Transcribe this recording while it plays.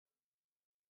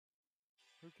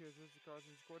Who cares? This is the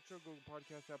Carson Sports Show. Google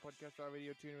Podcast app, Podcast app,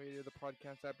 Radio Tune Radio, the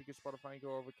Podcast app, because Spotify and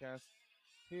Go Overcast.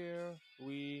 Here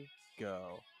we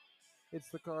go. It's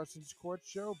the Carson Sports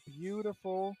Show.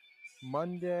 Beautiful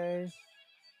Monday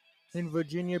in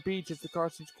Virginia Beach. It's the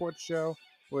Carson Sports Show,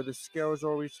 where the scales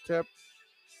always tip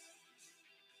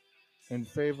in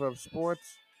favor of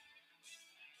sports.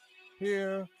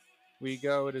 Here we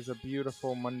go. It is a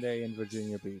beautiful Monday in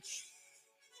Virginia Beach.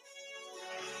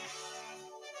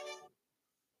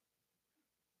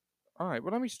 All right,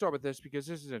 well, let me start with this because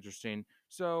this is interesting.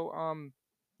 So,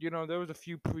 there was a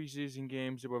few preseason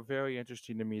games that were very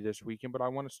interesting to me this weekend, but I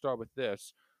want to start with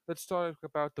this. Let's talk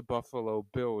about the Buffalo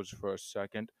Bills for a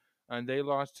second. And they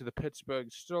lost to the Pittsburgh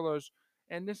Steelers,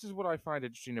 and this is what I find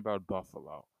interesting about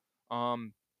Buffalo.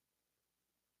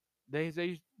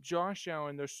 Josh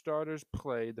Allen, their starters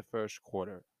played the first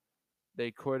quarter. They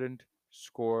couldn't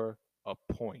score a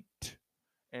point.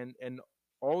 And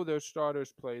all their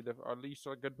starters played, at least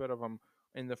a good bit of them,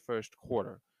 in the first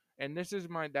quarter. And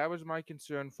that was my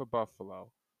concern for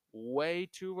Buffalo. Way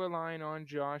too reliant on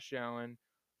Josh Allen.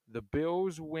 The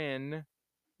Bills win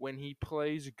when he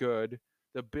plays good.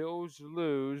 The Bills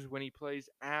lose when he plays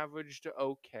average to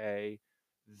okay.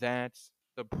 That's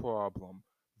the problem.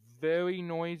 Very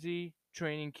noisy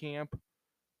training camp,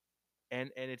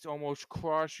 and it's almost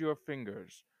cross your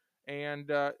fingers. And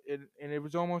it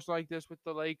was almost like this with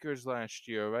the Lakers last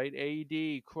year, right?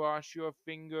 AD, cross your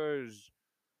fingers.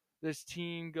 This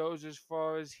team goes as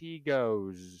far as he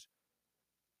goes.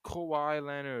 Kawhi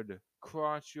Leonard,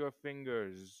 cross your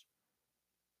fingers,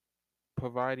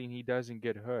 providing he doesn't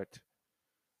get hurt.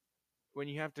 When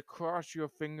you have to cross your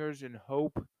fingers and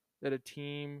hope that a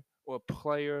team or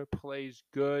player plays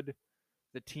good,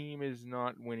 the team is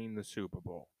not winning the Super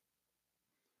Bowl.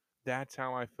 That's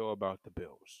how I feel about the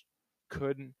Bills.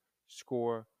 Couldn't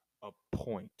score a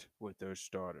point with their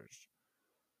starters.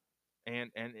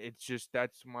 And it's just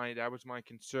that was my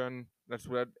concern.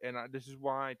 This is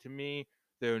why, to me,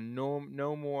 they're no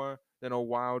more than a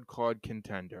wild card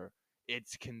contender.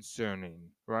 It's concerning,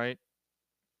 right?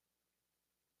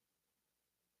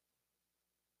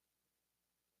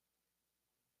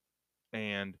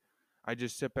 And I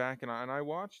just sit back and I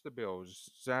watch the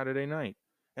Bills Saturday night,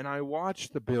 and I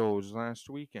watched the Bills last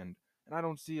weekend, and I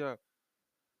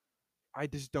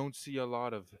just don't see a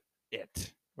lot of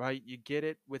it, right? You get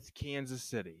it with Kansas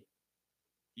City.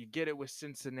 You get it with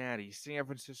Cincinnati, San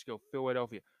Francisco,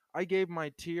 Philadelphia. I gave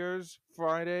my tiers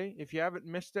Friday. If you haven't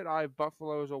missed it, I have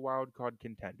Buffalo as a wild card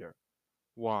contender.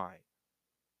 Why?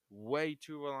 Way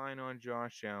too reliant on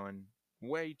Josh Allen.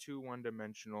 Way too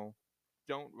one-dimensional.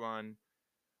 Don't run.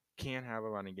 Can't have a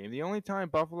running game. The only time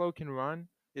Buffalo can run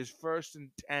is 1st and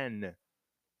 10.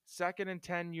 2nd and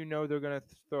 10, you know they're going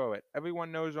to throw it.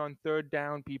 Everyone knows on 3rd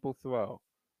down, people throw.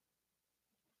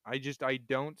 I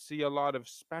don't see a lot of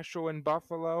special in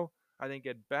Buffalo. I think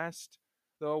at best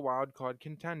they're a wild card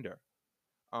contender.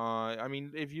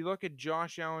 If you look at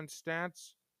Josh Allen's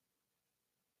stats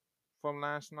from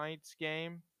last night's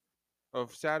game,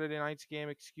 of Saturday night's game,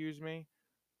 excuse me,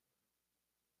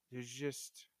 there's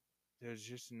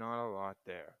just not a lot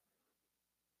there.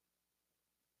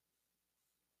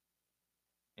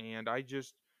 And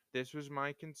this was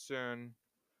my concern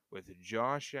with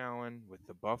Josh Allen, with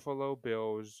the Buffalo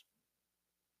Bills,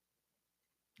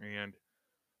 and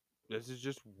this is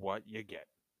just what you get.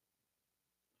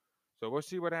 So we'll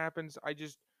see what happens.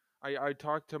 I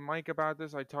talked to Mike about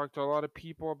this. I talked to a lot of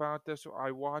people about this. I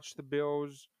watched the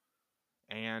Bills,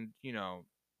 and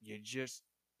it's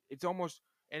almost.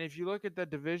 And if you look at the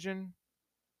division,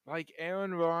 like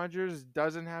Aaron Rodgers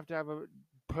doesn't have to have a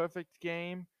perfect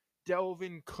game.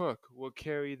 Delvin Cook will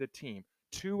carry the team.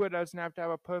 Tua doesn't have to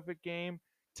have a perfect game.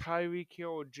 Tyreek Hill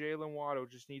or Jalen Waddle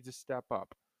just needs to step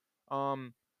up.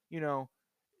 Um, you know,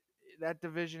 that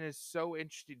division is so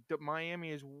interesting.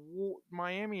 Miami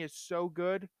is so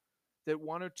good that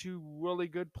one or two really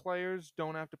good players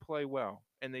don't have to play well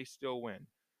and they still win.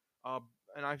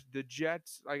 The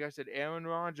Jets, like I said, Aaron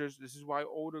Rodgers. This is why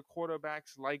older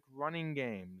quarterbacks like running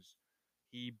games.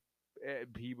 He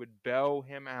would bail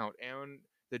him out.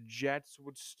 The Jets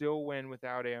would still win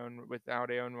without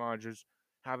Aaron Rodgers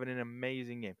having an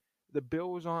amazing game. The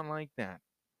Bills aren't like that.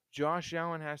 Josh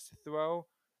Allen has to throw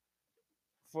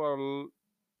for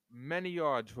many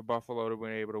yards for Buffalo to be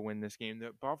able to win this game.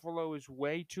 Buffalo is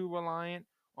way too reliant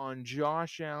on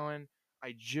Josh Allen.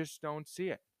 I just don't see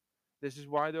it. This is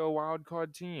why they're a wild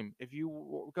card team. If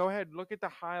you go ahead, look at the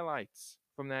highlights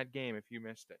from that game if you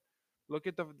missed it. Look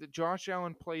at the Josh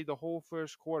Allen played the whole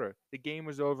first quarter. The game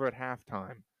was over at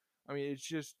halftime. I mean, it's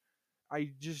just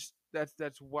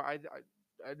that's why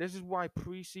this is why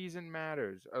preseason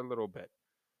matters a little bit.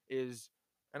 Is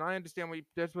And I understand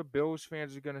that's what Bills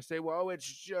fans are going to say. Well, it's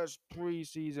just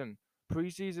preseason.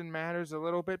 Preseason matters a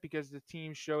little bit because the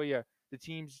teams show you the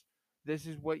teams. This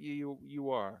is what you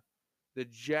are. The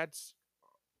Jets,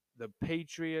 the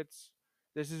Patriots.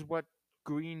 This is what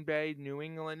Green Bay, New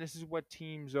England. This is what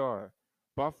teams are.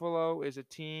 Buffalo is a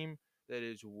team that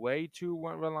is way too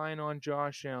relying on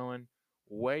Josh Allen,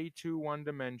 way too one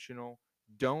dimensional.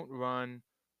 Don't run.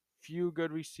 Few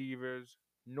good receivers.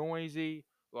 Noisy.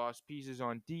 Lost pieces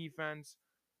on defense.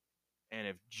 And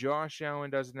if Josh Allen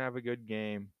doesn't have a good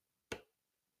game,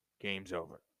 game's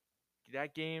over.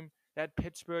 That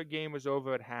Pittsburgh game was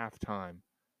over at halftime.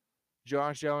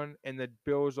 Josh Allen and the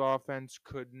Bills offense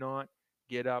could not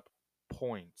get up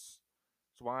points.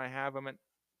 That's why I have them at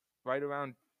right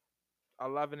around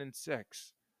 11-6.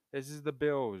 This is the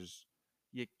Bills.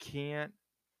 You can't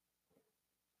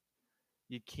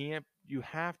you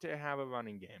have to have a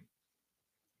running game.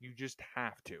 You just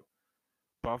have to.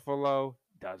 Buffalo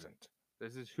doesn't.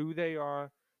 This is who they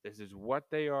are. This is what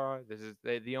they are.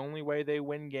 The only way they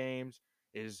win games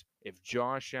is if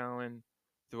Josh Allen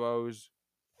throws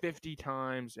 50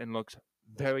 times and looks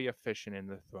very efficient in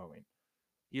the throwing.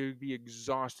 He would be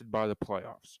exhausted by the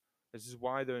playoffs. This is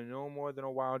why they're no more than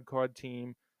a wild card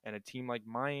team, and a team like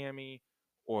Miami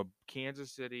or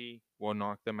Kansas City will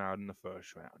knock them out in the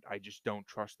first round. I just don't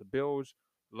trust the Bills.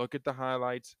 Look at the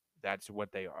highlights. That's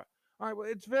what they are. All right, well,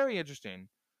 it's very interesting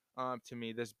to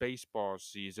me this baseball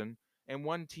season, and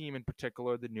one team in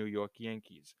particular, the New York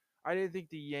Yankees. I didn't think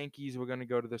the Yankees were going to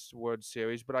go to this World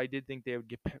Series, but I did think they would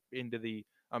get into the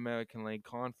American League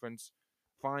Conference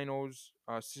Finals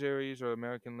series or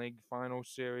American League Finals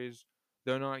series.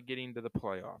 They're not getting to the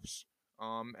playoffs.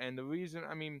 And the reason,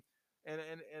 I mean, and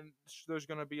there's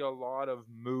going to be a lot of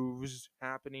moves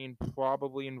happening,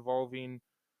 probably involving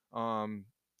um,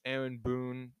 Aaron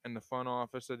Boone and the front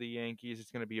office of the Yankees.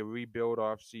 It's going to be a rebuild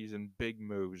off season. Big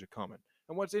moves are coming.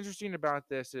 And what's interesting about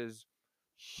this is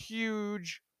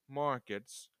huge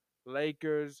markets,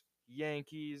 Lakers,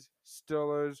 Yankees,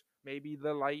 Steelers, maybe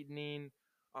the Lightning,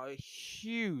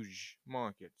 huge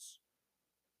markets.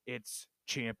 It's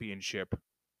championship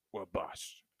or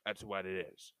bust. That's what it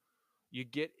is. You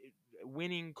get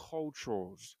winning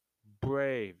cultures,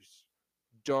 Braves,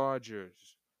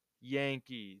 Dodgers,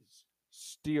 Yankees,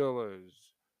 Steelers,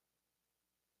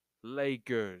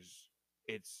 Lakers.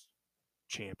 It's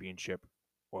championship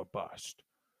or bust.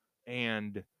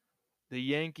 And the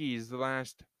Yankees, the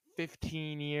last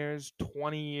 15 years,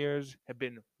 20 years, have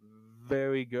been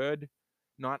very good.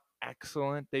 Not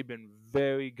excellent. They've been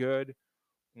very good.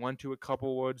 Won to a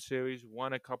couple World Series,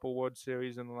 won a couple World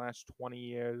Series in the last 20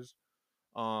 years.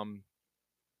 Um,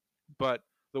 but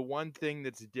the one thing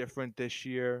that's different this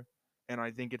year, and I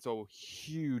think it's a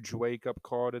huge wake up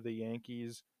call to the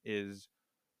Yankees, is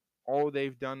all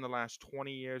they've done the last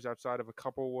 20 years outside of a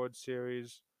couple World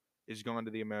Series is gone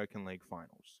to the American League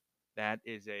Finals. That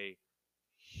is a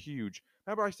huge.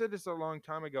 Remember, I said this a long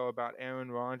time ago about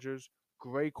Aaron Rodgers,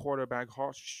 great quarterback,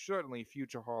 certainly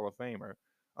future Hall of Famer.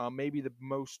 Maybe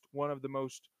one of the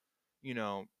most, you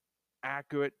know,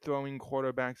 accurate throwing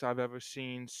quarterbacks I've ever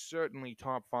seen. Certainly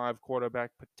top 5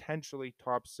 quarterback, potentially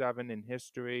top 7 in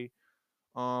history.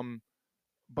 Um,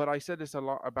 but I said this a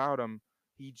lot about him.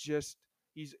 He just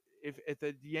he's if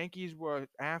the Yankees were an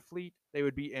athlete, they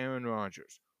would be Aaron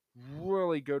Rodgers.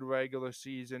 Really good regular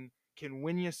season, can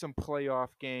win you some playoff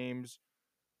games,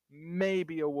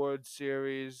 maybe a World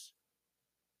Series,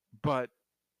 but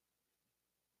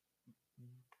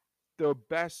the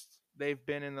best they've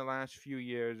been in the last few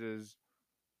years is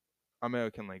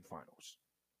American League Finals.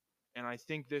 And I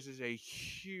think this is a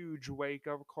huge wake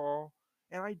up call.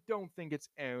 And I don't think it's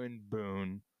Aaron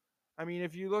Boone. I mean,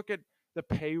 if you look at the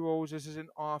payrolls, this is an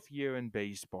off year in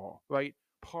baseball, right?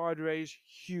 Padres,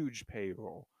 huge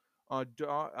payroll.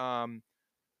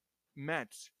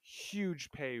 Mets,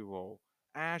 huge payroll.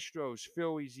 Astros,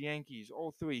 Phillies, Yankees,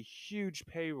 all three huge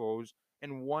payrolls,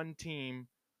 and one team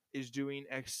is doing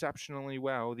exceptionally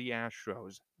well, the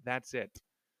Astros. That's it.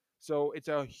 So it's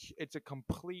a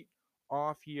complete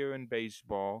off year in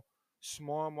baseball.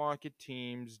 Small market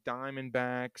teams,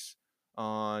 Diamondbacks,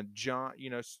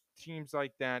 teams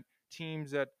like that,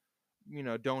 teams that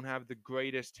don't have the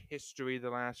greatest history the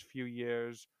last few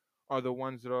years are the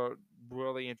ones that are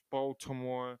really in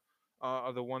Baltimore.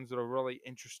 Are the ones that are really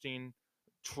interesting.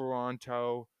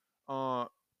 Toronto.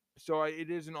 It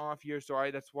is an off year,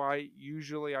 that's why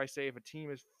usually I say if a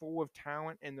team is full of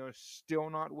talent and they're still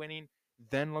not winning,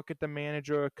 then look at the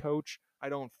manager or coach. I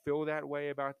don't feel that way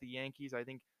about the Yankees. I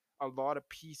think a lot of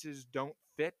pieces don't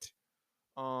fit.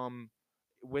 Um,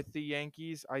 with the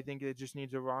Yankees, I think it just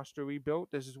needs a roster rebuilt.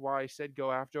 This is why I said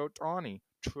go after Ohtani,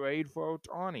 trade for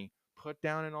Ohtani, put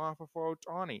down an offer for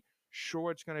Ohtani.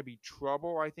 Sure, it's going to be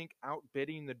trouble. I think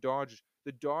outbidding the Dodgers.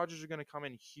 The Dodgers are going to come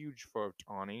in huge for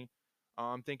Ohtani.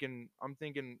 I'm thinking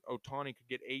Ohtani could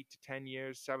get 8 to 10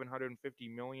 years, 750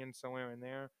 million somewhere in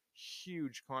there.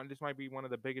 Huge This might be one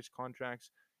of the biggest contracts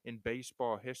in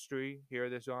baseball history here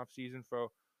this offseason for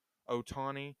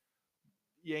Ohtani.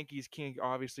 Yankees can't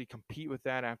obviously compete with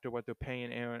that after what they're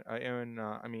paying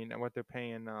what they're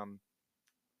paying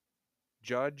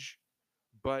Judge,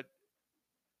 but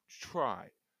try,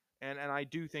 and I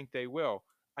do think they will.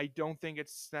 I don't think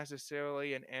it's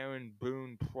necessarily an Aaron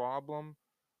Boone problem,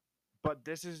 but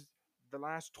this is the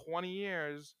last 20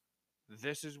 years.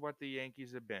 This is what the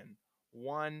Yankees have been: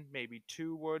 one, maybe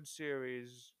two World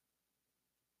Series,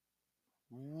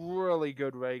 really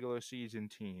good regular season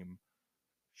team,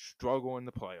 struggle in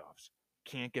the playoffs,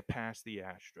 can't get past the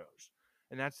Astros.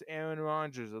 And that's Aaron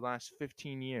Rodgers the last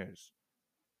 15 years.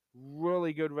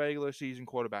 Really good regular season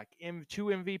quarterback. Two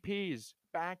MVPs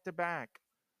back to back.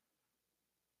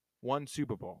 One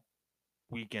Super Bowl.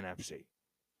 Week in FC.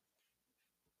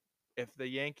 If the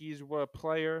Yankees were a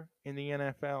player in the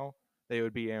NFL, they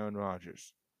would be Aaron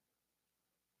Rodgers.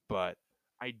 But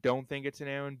I don't think it's an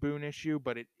Aaron Boone issue,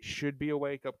 but it should be a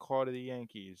wake up call to the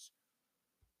Yankees.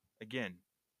 Again,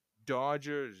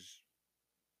 Dodgers,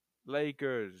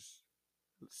 Lakers,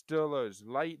 Steelers,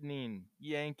 Lightning,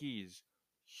 Yankees,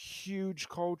 huge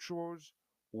cultures,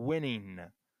 winning.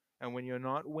 And when you're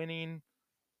not winning,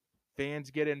 fans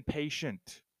get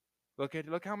impatient.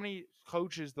 Look how many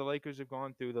coaches the Lakers have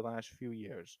gone through the last few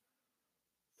years.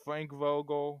 Frank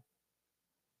Vogel,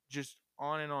 just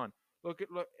on and on. Look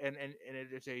and it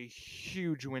is a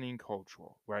huge winning culture,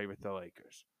 right, with the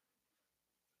Lakers.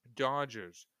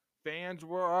 Dodgers. Fans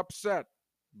were upset.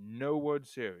 No World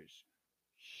Series.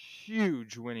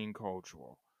 Huge winning culture.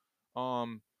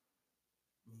 Um,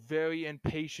 very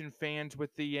impatient fans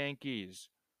with the Yankees.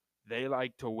 They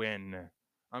like to win.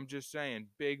 I'm just saying,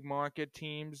 big market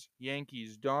teams,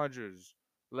 Yankees, Dodgers,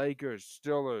 Lakers,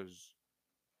 Steelers,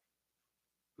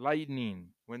 Lightning,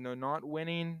 when they're not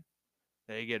winning,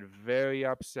 they get very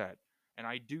upset. And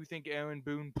I do think Aaron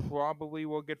Boone probably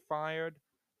will get fired.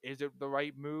 Is it the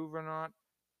right move or not?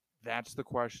 That's the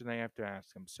question they have to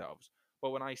ask themselves.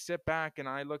 But when I sit back and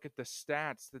I look at the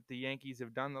stats that the Yankees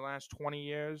have done the last 20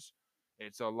 years,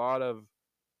 it's a lot of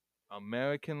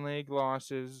American League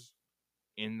losses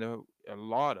a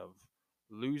lot of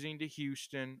losing to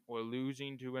Houston or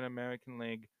losing to an American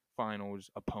League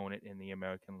Finals opponent in the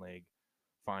American League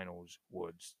Finals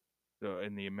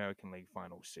in the American League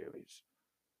Finals series.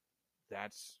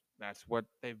 That's what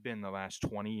they've been the last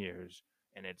 20 years,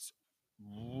 and it's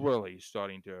really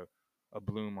starting to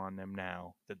bloom on them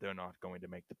now that they're not going to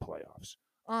make the playoffs.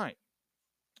 All right.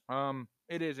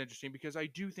 It is interesting because I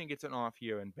do think it's an off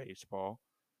year in baseball.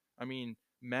 I mean,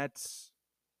 Mets,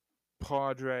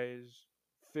 Padres,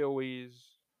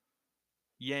 Phillies,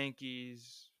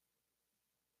 Yankees,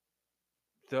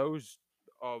 those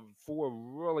are four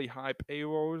really high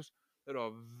payrolls that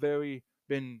are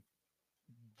been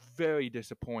very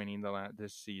disappointing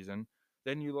this season.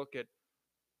 Then you look at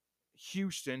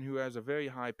Houston, who has a very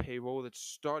high payroll that's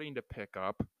starting to pick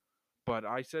up. But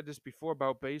I said this before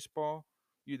about baseball.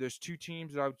 There's two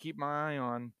teams that I would keep my eye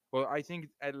on. Well, I think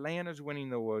Atlanta's winning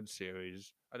the World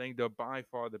Series. I think they're by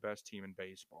far the best team in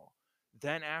baseball.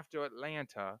 Then after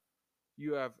Atlanta,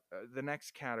 you have the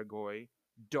next category,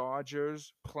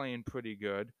 Dodgers playing pretty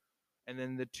good. And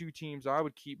then the two teams I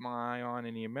would keep my eye on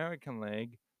in the American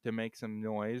League to make some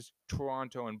noise,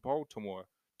 Toronto and Baltimore,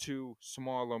 two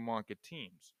smaller market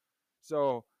teams.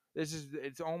 So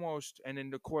it's almost, and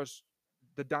then of course,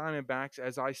 the Diamondbacks,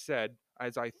 as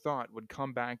I thought, would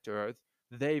come back to earth.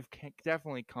 They've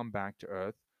definitely come back to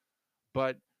earth.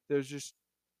 But there's just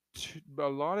a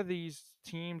lot of these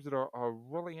teams that are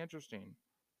really interesting,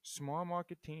 small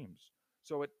market teams.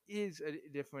 So it is a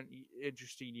different,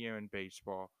 interesting year in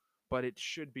baseball, but it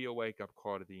should be a wake up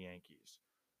call to the Yankees.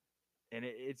 And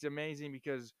it's amazing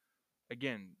because,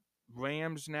 again,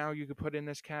 Rams now you could put in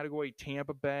this category,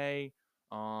 Tampa Bay,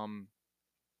 um,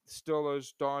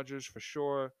 Steelers, Dodgers for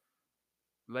sure,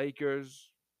 Lakers,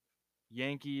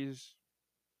 Yankees,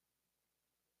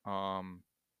 um,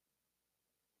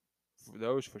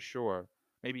 those for sure.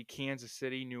 Maybe Kansas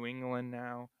City, New England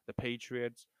now, the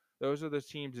Patriots. Those are the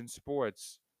teams in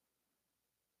sports.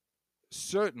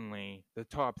 Certainly, the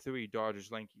top three: Dodgers,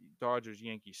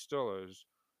 Yankees, Steelers,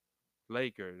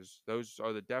 Lakers. Those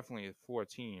are definitely the four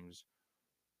teams.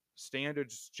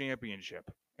 Standards championship,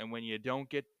 and when you don't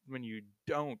get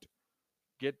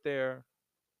there,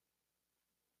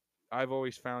 I've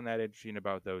always found that interesting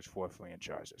about those four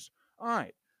franchises. All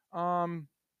right. Um.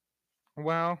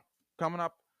 Well, coming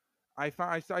up, I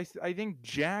think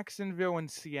Jacksonville and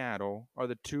Seattle are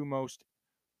the two most.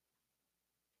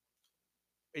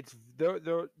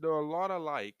 They're a lot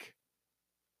alike.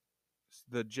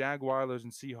 The Jaguars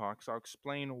and Seahawks. I'll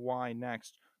explain why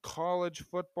next. College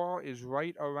football is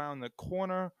right around the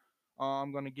corner.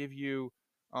 I'm going to give you.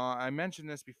 I mentioned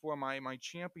this before. My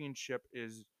championship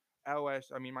is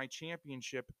LS. I mean, my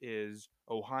championship is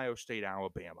Ohio State,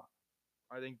 Alabama.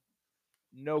 I think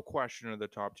no question are the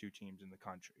top two teams in the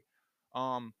country.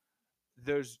 Um,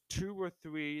 there's two or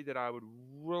three that I would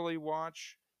really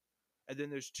watch, and then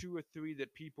there's two or three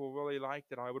that people really like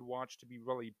that I would watch to be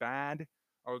really bad.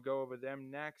 I'll go over them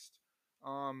next.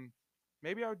 Um,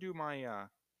 maybe I'll do my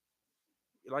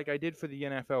like I did for the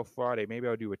NFL Friday. Maybe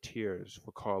I'll do a tiers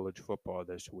for college football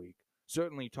this week.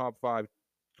 Certainly top five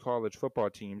college football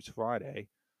teams Friday,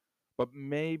 but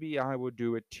maybe I would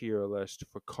do a tier list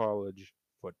for college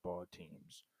football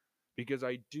teams because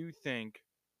I do think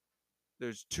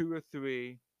there's two or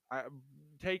three. I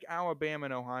take Alabama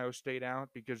and Ohio State out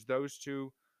because those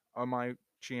two are my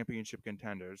championship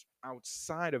contenders.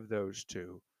 Outside of those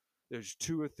two, there's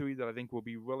two or three that I think will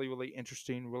be really, really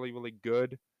interesting, really, really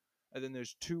good. And then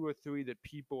there's two or three that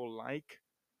people like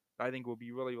that I think will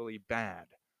be really, really bad.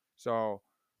 So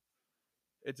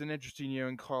it's an interesting year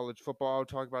in college football. I'll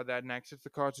talk about that next. It's the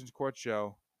Carson's Court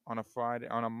Show on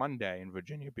a Monday in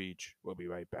Virginia Beach. We'll be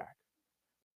right back.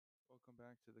 Welcome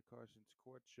back to the Carson's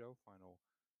Court Show. Final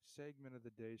segment of the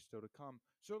day still to come.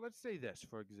 So let's say this,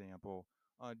 for example.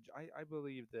 I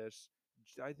believe this.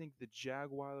 I think the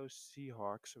Jaguars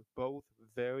Seahawks are both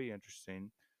very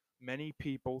interesting. Many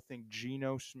people think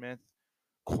Geno Smith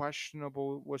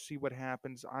questionable. We'll see what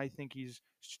happens. I think he's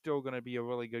still going to be a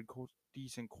really good,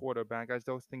 decent quarterback. I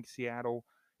still think Seattle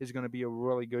is going to be a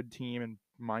really good team, and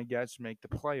my guess make the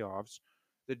playoffs.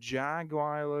 The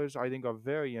Jaguars, I think, are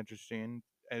very interesting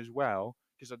as well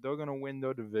because they're going to win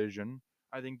their division.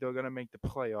 I think they're going to make the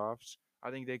playoffs.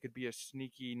 I think they could be a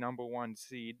sneaky number one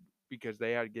seed because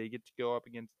they get to go up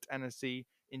against Tennessee,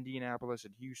 Indianapolis,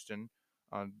 and Houston.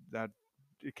 That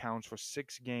accounts for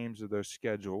 6 games of their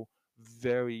schedule.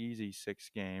 Very easy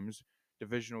 6 games.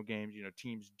 Divisional games,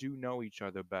 teams do know each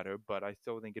other better, but I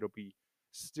still think it'll be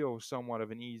still somewhat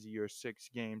of an easier 6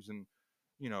 games than,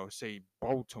 say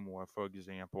Baltimore, for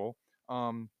example.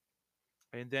 Um,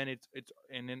 and then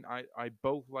I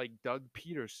both like Doug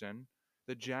Peterson,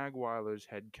 the Jaguars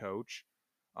head coach,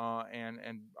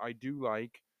 and I do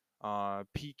like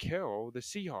Pete Carroll, the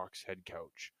Seahawks head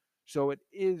coach. So it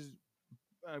is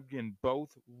again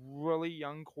both really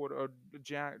young quarter.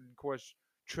 Jack, of course,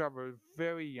 Trevor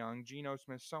very young. Geno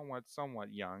Smith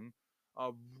somewhat young.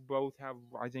 Both have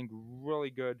I think really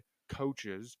good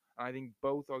coaches. I think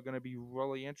both are going to be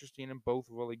really interesting and both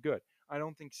really good. I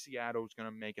don't think Seattle's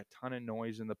going to make a ton of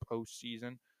noise in the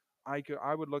postseason.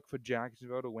 I would look for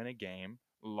Jacksonville to win a game,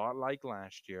 a lot like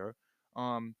last year.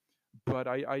 Um, but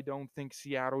I don't think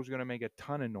Seattle's going to make a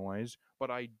ton of noise. But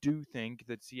I do think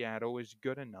that Seattle is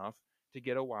good enough to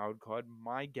get a wild card.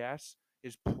 My guess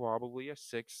is probably a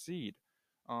 6th seed.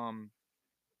 Um,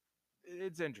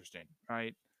 it's interesting,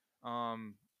 right?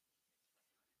 Um,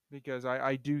 because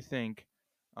I do think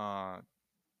uh,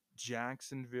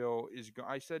 Jacksonville is.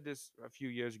 I said this a few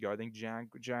years ago. I think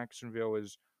Jacksonville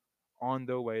is on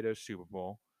their way to Super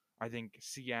Bowl. I think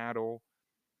Seattle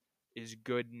is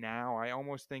good now. I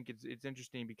almost think it's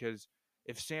interesting because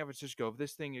if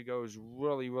this thing goes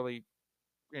really really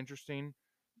interesting,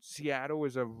 Seattle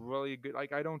is a really good.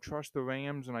 Like I don't trust the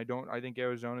Rams, and I think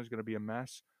Arizona is going to be a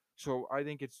mess. So I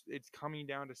think it's coming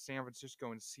down to San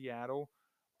Francisco and Seattle.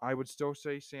 I would still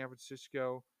say San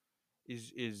Francisco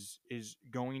is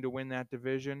going to win that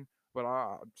division. But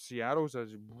Seattle's a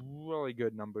really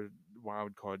good number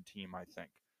wild card team, I think.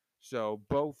 So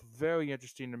both very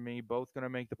interesting to me. Both going to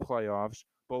make the playoffs.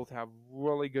 Both have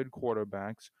really good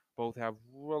quarterbacks. Both have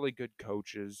really good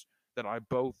coaches that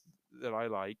I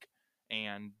like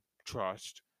and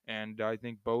trust. And I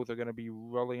think both are going to be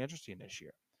really interesting this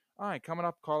year. All right, coming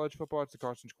up, college football. It's the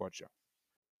Carson's Court Show.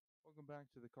 Welcome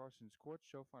back to the Carson's Court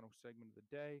Show, final segment of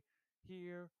the day.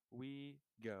 Here we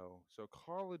go. So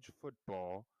college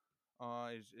football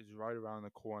is right around the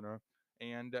corner,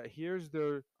 and here's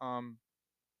the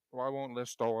well, I won't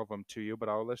list all of them to you, but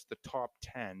I'll list the top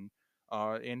 10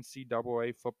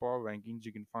 NCAA football rankings.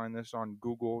 You can find this on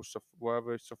Google,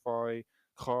 wherever Safari,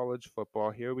 college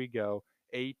football. Here we go.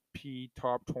 AP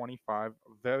top 25.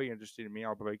 Very interesting to me.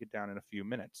 I'll break it down in a few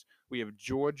minutes. We have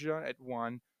Georgia at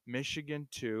 1, Michigan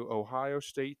 2, Ohio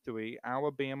State 3,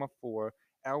 Alabama 4,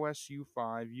 LSU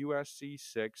 5, USC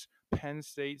 6, Penn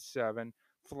State 7,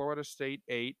 Florida State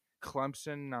 8,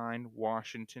 Clemson 9,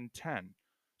 Washington 10.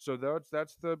 So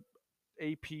that's the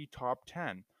AP top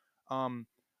 10. Um,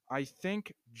 I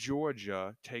think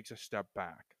Georgia takes a step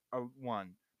back.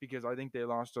 One, because I think they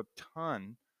lost a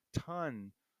ton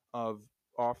of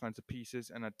offensive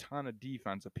pieces and a ton of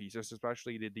defensive pieces,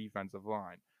 especially the defensive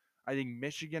line. I think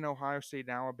Michigan, Ohio State,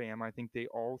 and Alabama, I think they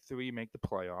all three make the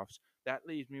playoffs. That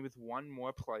leaves me with one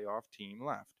more playoff team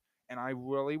left. And I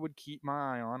really would keep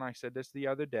my eye on, I said this the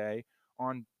other day,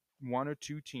 on one or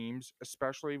two teams,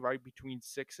 especially right between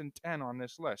 6 and 10 on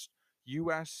this list.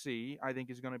 USC, I think,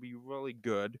 is going to be really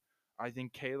good. I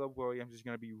think Caleb Williams is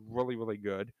going to be really, really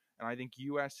good. And I think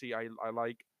USC, I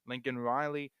like Lincoln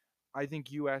Riley. I think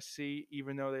USC,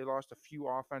 even though they lost a few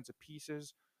offensive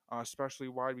pieces, especially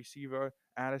wide receiver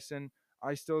Addison,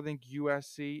 I still think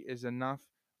USC is enough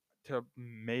to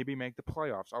maybe make the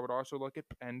playoffs. I would also look at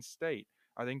Penn State.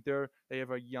 I think they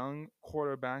have a young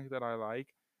quarterback that I like.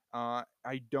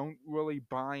 I don't really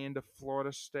buy into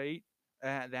Florida State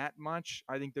that much.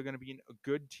 I think they're going to be a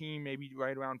good team, maybe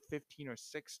right around 15 or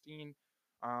 16.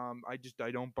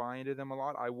 I don't buy into them a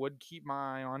lot. I would keep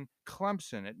my eye on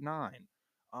Clemson at 9.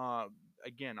 Uh,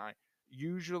 Again, I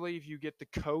usually if you get the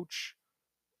coach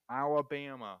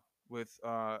Alabama with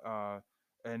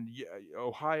and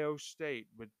Ohio State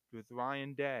with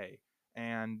Ryan Day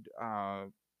and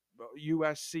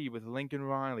USC with Lincoln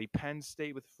Riley, Penn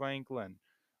State with Franklin.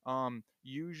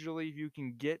 Usually, if you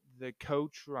can get the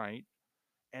coach right,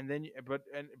 and then but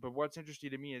what's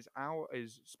interesting to me is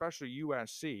especially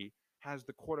USC has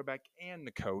the quarterback and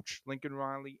the coach Lincoln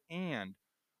Riley and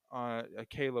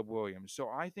Caleb Williams. So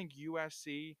I think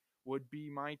USC would be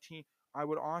my team. I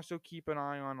would also keep an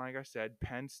eye on, like I said,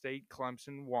 Penn State,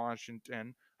 Clemson,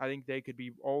 Washington. I think they could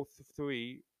be all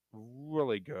three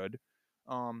really good.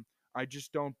 Um, I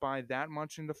just don't buy that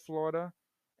much into Florida,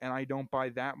 and I don't buy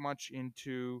that much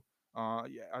into.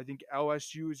 Yeah, I think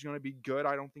LSU is going to be good.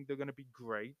 I don't think they're going to be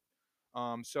great.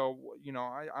 So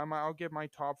I'll give my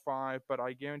top five, but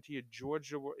I guarantee you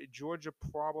Georgia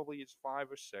probably is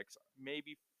 5 or 6,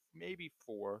 maybe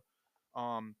 4.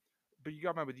 Um, but you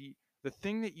got to remember the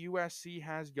thing that USC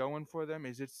has going for them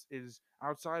is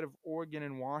outside of Oregon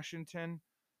and Washington,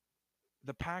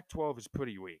 the Pac-12 is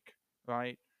pretty weak,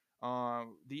 right?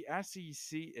 The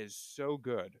SEC is so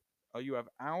good. You have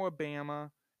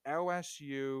Alabama,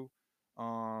 LSU,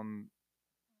 um,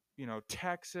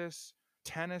 Texas,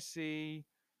 Tennessee.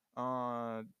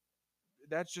 Uh,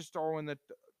 that's just all in the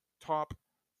top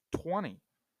 20.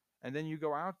 And then you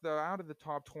go out of the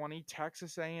top 20,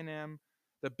 Texas A&M.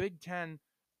 The Big 10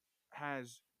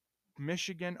 has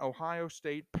Michigan, Ohio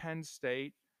State, Penn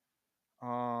State,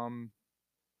 um,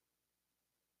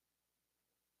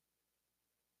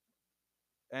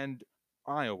 and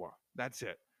Iowa. That's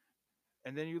it.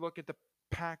 And then you look at the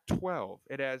Pac-12.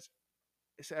 It has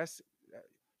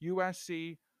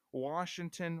USC,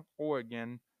 Washington,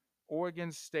 Oregon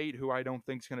State, who I don't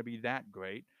think is going to be that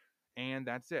great, and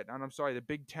that's it. And I'm sorry, the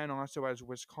Big Ten also has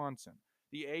Wisconsin.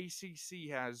 The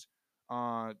ACC has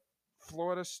uh,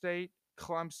 Florida State,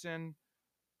 Clemson,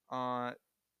 uh,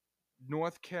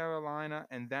 North Carolina,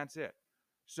 and that's it.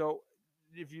 So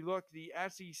if you look, the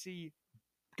SEC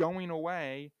going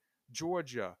away,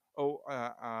 Georgia,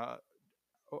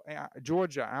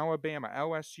 Georgia, Alabama,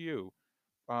 LSU,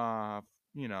 uh,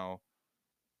 you know,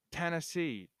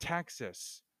 Tennessee,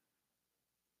 Texas,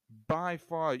 by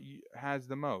far has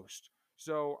the most.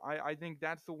 So I think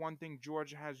that's the one thing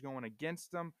Georgia has going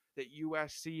against them that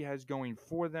USC has going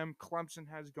for them, Clemson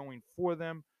has going for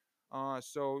them.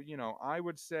 I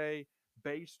would say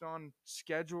based on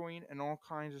scheduling and all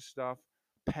kinds of stuff,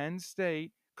 Penn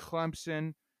State,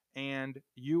 Clemson, and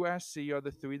USC are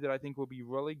the three that I think will be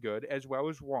really good, as well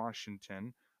as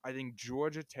Washington. I think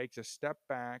Georgia takes a step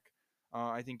back.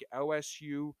 I think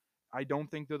LSU, I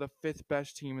don't think they're the fifth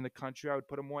best team in the country. I would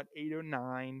put them at 8 or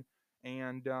 9,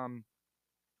 and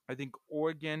I think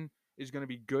Oregon is going to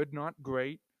be good, not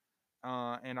great.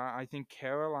 And I think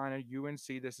Carolina,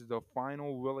 UNC, this is the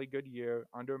final really good year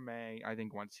under May. I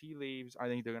think once he leaves, I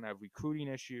think they're going to have recruiting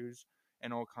issues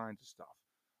and all kinds of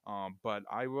stuff. But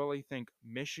I really think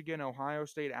Michigan, Ohio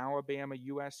State, Alabama,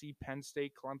 USC, Penn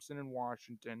State, Clemson, and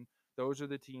Washington, those are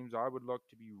the teams I would look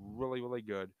to be really, really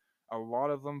good. A lot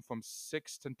of them from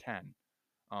 6 to 10.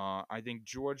 I think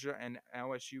Georgia and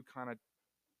LSU kind of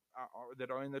that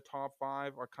are in the top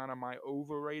 5 are kind of my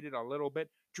overrated a little bit.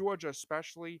 Georgia,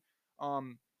 especially,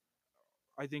 um,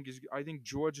 I think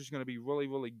Georgia's going to be really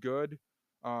really good.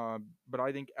 But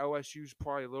I think LSU's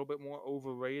probably a little bit more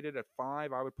overrated at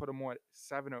 5. I would put them more at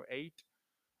 7 or 8.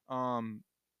 Um,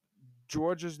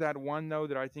 Georgia's that one though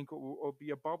that I think will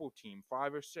be a bubble team,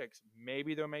 5 or 6.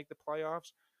 Maybe they'll make the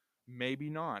playoffs. Maybe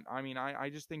not. I mean, I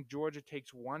just think Georgia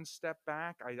takes one step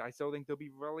back. I still think they'll be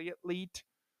really elite.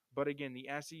 But again, the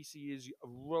SEC is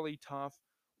really tough.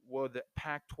 Well, the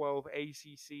Pac 12,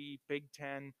 ACC, Big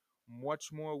Ten,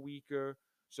 much more weaker.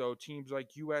 So teams like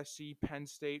USC, Penn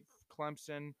State,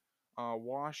 Clemson,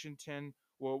 Washington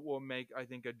will make, I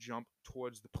think, a jump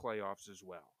towards the playoffs as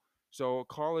well. So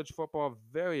college football,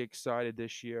 very excited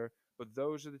this year. But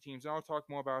those are the teams. And I'll talk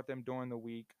more about them during the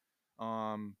week.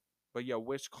 Um, but yeah,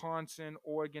 Wisconsin,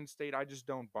 Oregon State, I just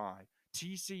don't buy.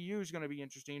 TCU is going to be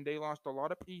interesting. They lost a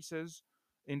lot of pieces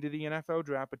into the NFL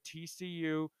draft, but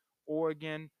TCU,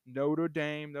 Oregon, Notre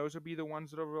Dame, those will be the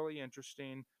ones that are really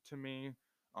interesting to me.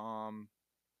 Um,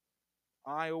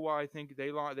 Iowa, I think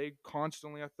they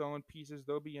constantly are throwing pieces.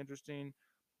 They'll be interesting.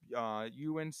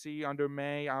 UNC under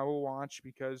May, I will watch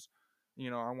because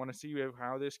I want to see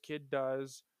how this kid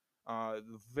does. Uh,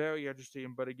 Very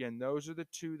interesting. But again, those are the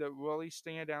two that really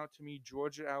stand out to me.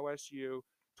 Georgia, LSU,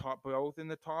 both in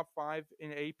the top five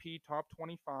in AP, top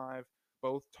 25,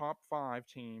 both top five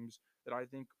teams that I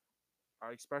think,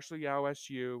 especially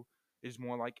LSU, is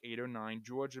more like 8 or 9.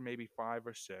 Georgia maybe 5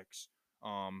 or 6.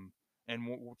 Um, and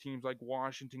teams like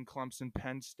Washington, Clemson,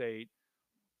 Penn State,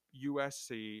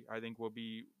 USC, I think will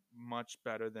be much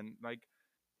better than like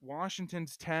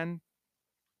Washington's 10,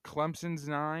 Clemson's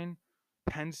 9,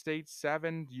 Penn State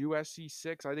 7, USC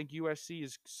 6. I think USC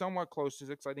is somewhat close to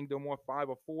 6. I think they're more 5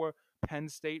 or 4. Penn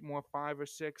State more 5 or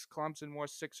 6. Clemson more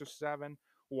 6 or 7.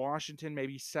 Washington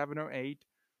maybe 7 or 8.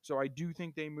 So I do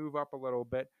think they move up a little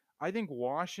bit. I think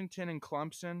Washington and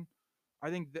Clemson, I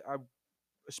think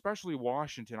especially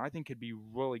Washington, I think could be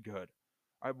really good.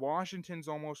 Washington's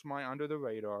almost my under the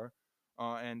radar,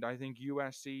 and I think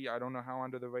USC. I don't know how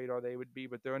under the radar they would be,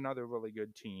 but they're another really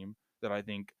good team that I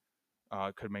think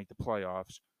could make the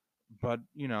playoffs. But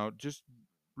just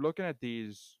looking at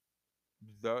these,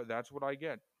 that's what I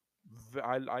get.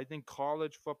 I think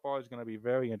college football is going to be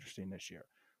very interesting this year.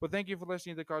 But thank you for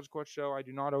listening to the College Court Show. I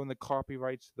do not own the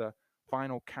copyrights to the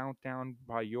final countdown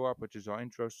by Europe, which is our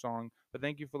intro song. But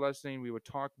thank you for listening. We will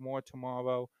talk more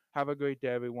tomorrow. Have a great day,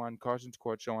 everyone. Carson's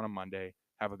Court Show on a Monday.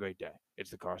 Have a great day.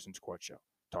 It's the Carson's Court Show.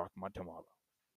 Talk more tomorrow.